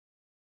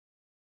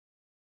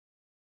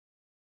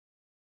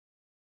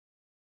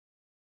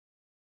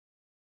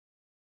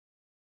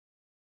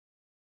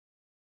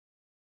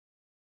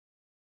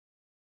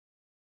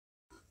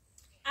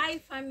Hi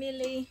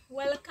family,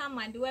 welcome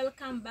and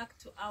welcome back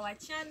to our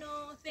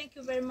channel. Thank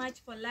you very much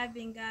for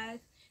loving us.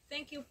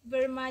 Thank you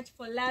very much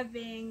for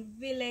loving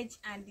Village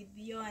and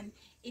Beyond.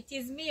 It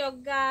is me, your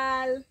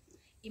girl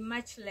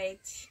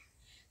Immaculate.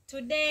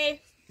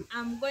 Today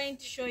I'm going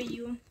to show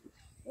you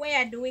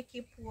where do we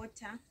keep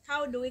water,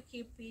 how do we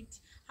keep it,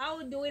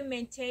 how do we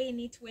maintain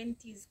it when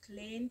it is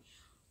clean,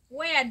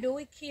 where do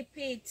we keep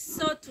it.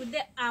 So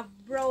today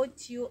I've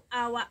brought you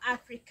our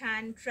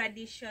African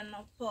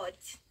traditional pot.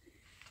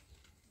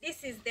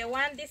 This is the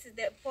one, this is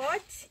the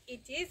pot.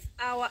 It is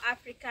our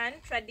African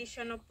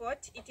traditional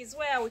pot. It is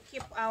where we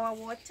keep our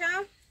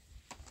water.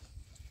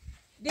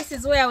 This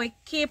is where we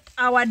keep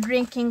our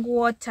drinking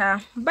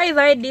water. By the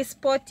way, this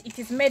pot, it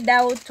is made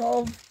out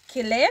of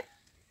clay.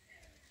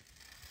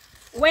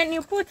 When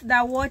you put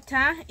the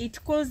water,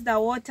 it cools the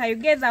water. You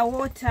get the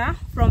water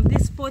from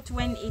this pot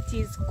when it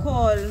is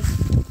cold.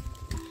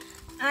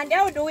 And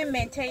how do we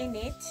maintain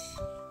it?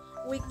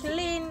 We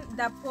clean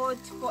the pot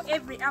for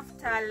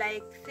after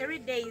like 3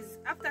 days.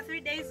 After 3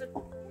 days,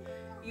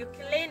 you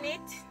clean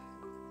it.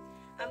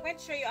 I'm going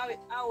to show you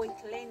how we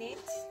clean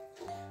it.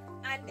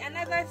 And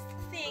another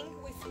thing,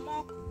 we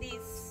smoke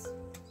this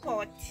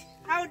pot.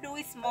 How do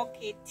we smoke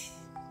it?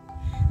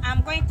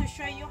 I'm going to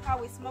show you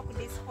how we smoke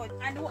this pot.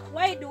 And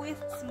why do we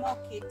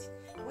smoke it?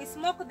 We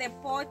smoke the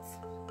pot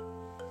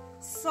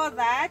so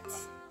that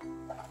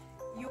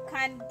you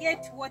can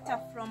get water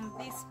from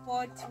this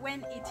pot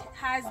when it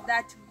has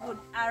that good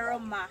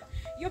aroma.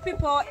 You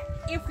people,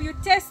 if you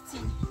taste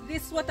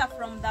this water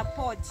from the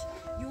pot,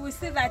 you will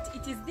see that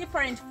it is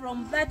different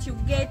from that you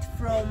get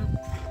from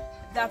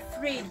the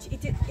fridge.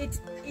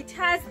 It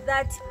has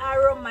that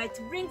aroma, it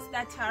brings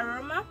that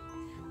aroma,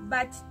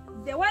 but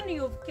the one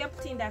you've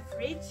kept in the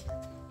fridge,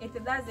 it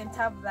doesn't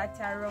have that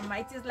aroma.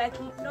 It is like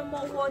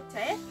normal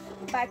water,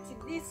 but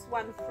this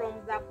one from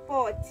the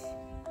pot,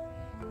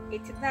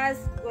 it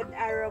has good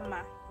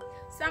aroma.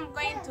 So I'm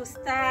going to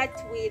start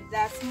with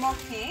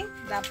smoking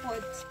the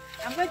pot.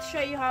 I'm going to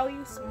show you how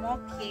you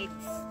smoke it.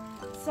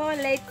 So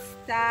let's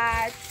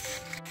start.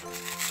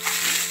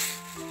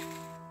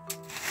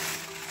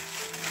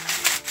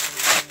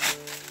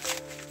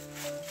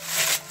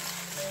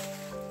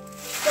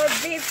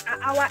 So these are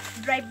our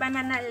dry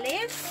banana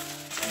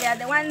leaves. They are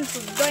the ones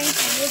we're going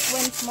to use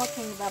when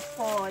smoking the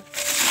pot.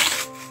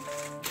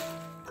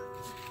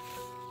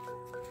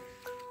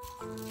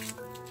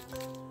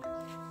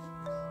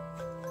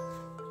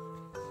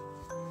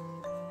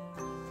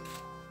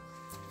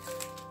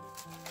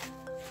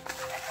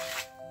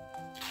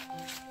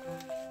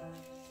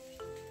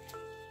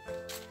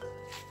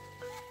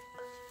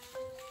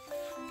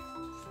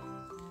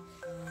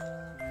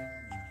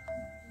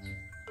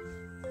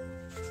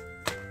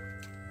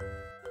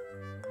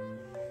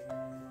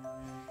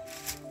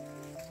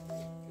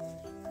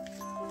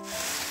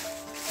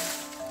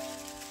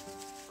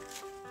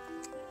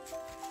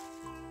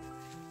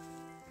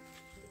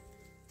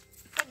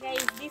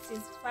 Guys, this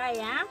is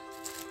fire.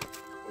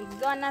 We're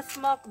gonna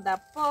smoke the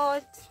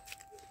pot.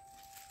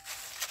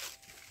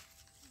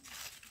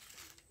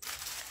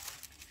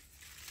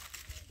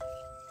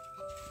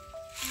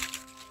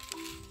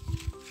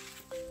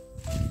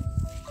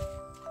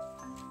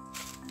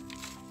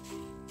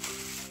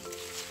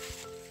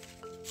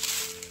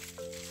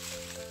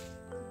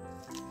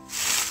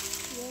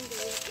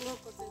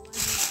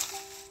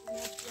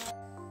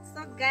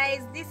 So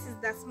guys, this is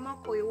the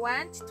smoke we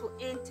want to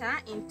enter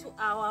into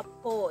our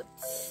pot.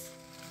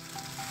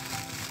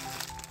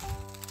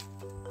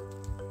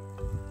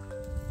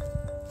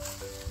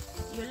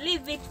 You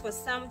leave it for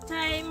some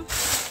time.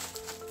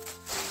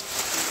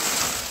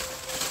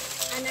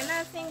 And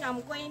another thing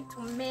I'm going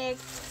to make,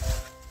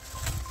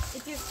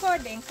 it is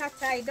called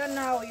enkata. I don't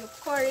know how you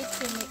call it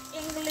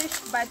in English,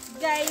 but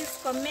guys,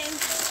 comment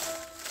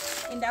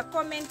in the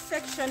comment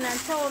section and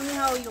tell me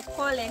how you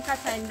call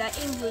enkata in the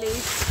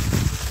English.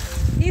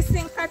 This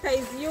enkata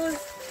is used,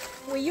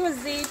 we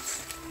use it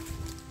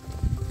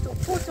to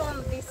put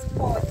on this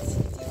pot.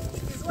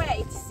 It is where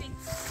it sits.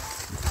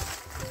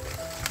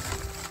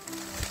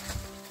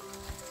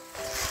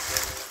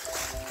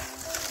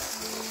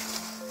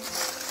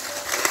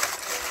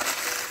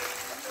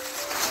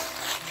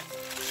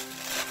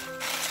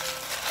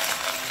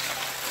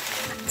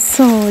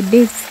 So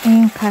this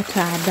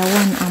enkata, the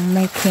one I'm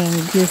making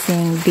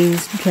using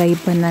these dry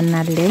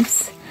banana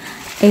leaves,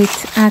 it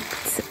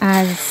acts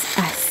as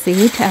a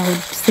seat. I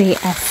would say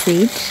a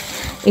seat.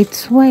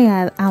 It's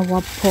where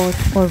our pot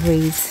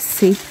always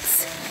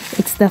sits.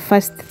 It's the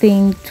first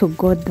thing to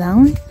go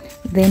down.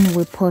 Then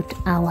we put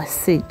our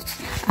seat,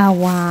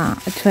 our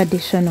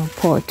traditional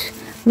pot.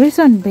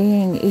 Reason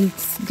being,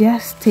 it's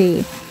just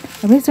a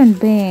reason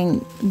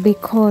being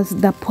because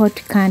the pot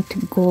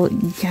can't go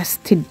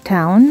just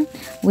down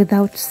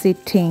without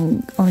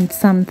sitting on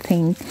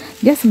something,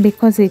 just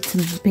because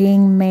it's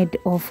being made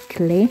of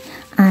clay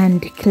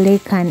and clay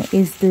can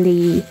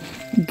easily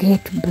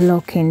get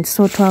broken.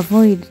 So to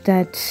avoid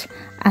that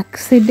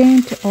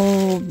accident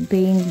or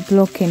being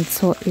broken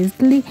so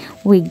easily,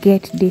 we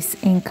get this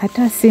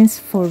enkata. Since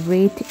for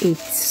it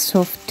it's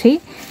softy,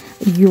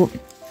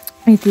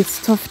 it is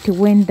soft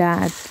when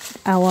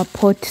our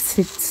pot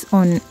sits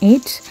on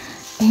it.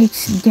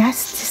 It's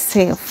just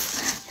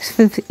safe.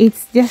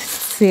 It's just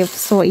safe,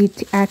 so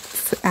it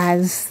acts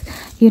as,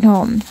 you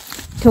know,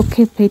 to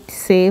keep it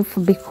safe,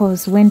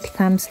 because when it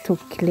comes to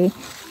clay,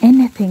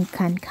 anything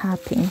can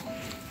happen.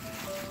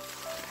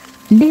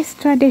 This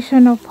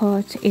traditional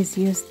pot is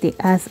used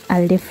as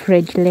a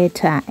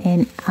refrigerator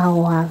in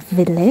our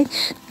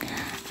village.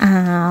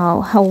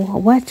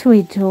 What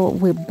we do,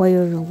 we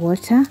boil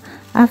water.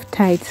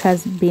 After it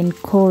has been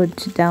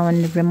cooled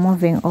down,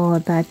 removing all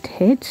that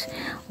heat,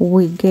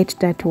 we get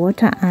that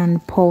water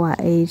and pour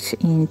it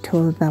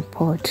into the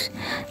pot.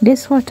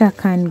 This water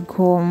can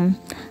go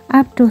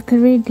up to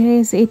 3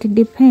 days. It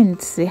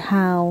depends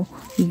how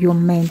you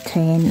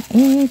maintain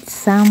it.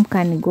 Some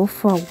can go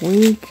for a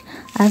week,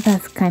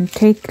 others can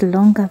take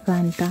longer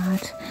than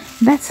that.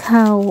 That's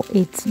how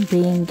it's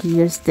being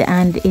used,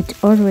 and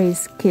it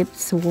always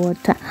keeps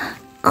water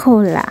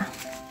cooler.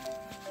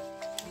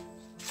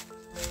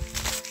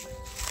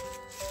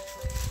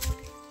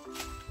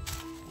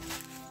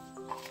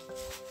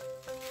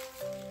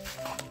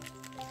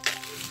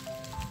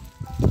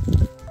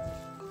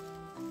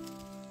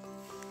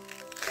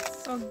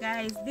 So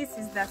guys, this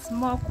is the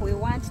smoke we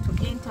want to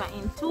enter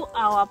into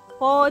our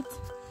pot.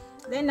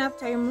 Then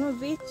after you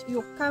move it,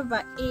 you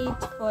cover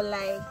it for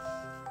like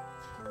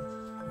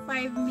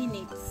 5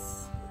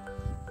 minutes.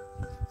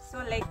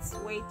 So let's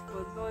wait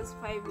for those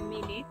 5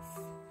 minutes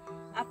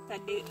after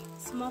the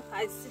smoke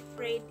has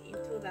spread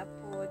into the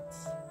pot.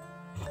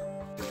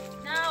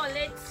 Now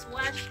let's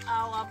wash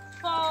our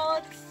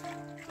pot.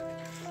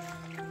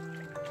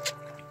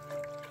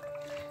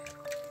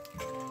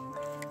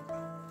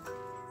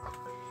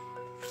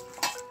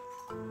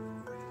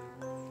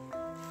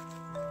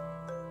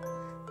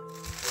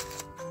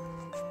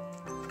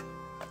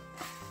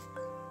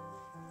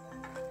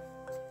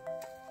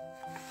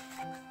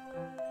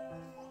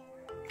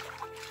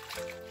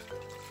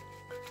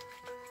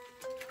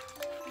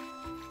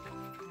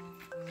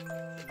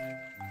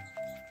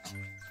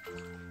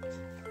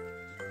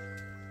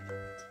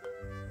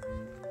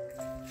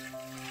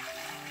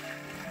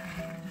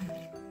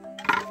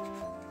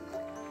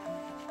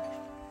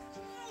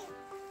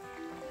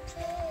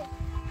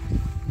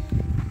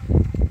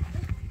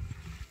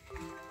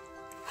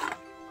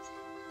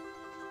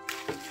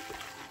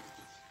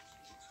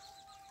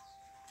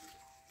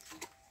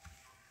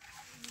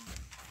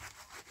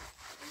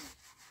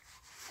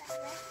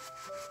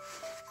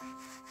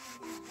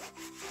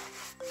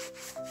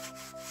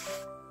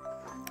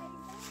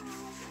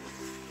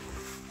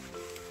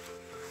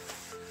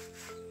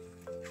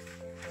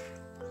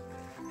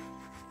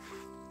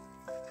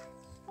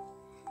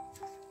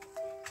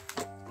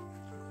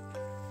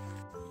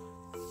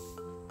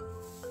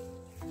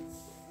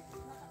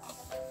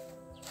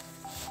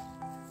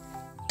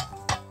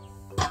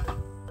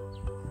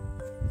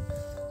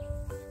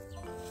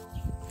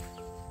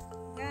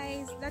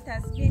 That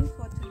has been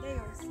for today.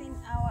 You've seen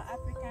our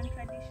African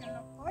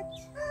traditional pot.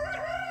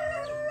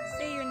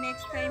 See you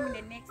next time in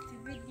the next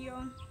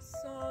video.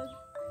 So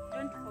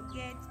don't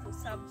forget to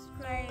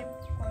subscribe,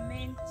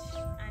 comment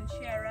and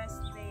share us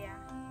there.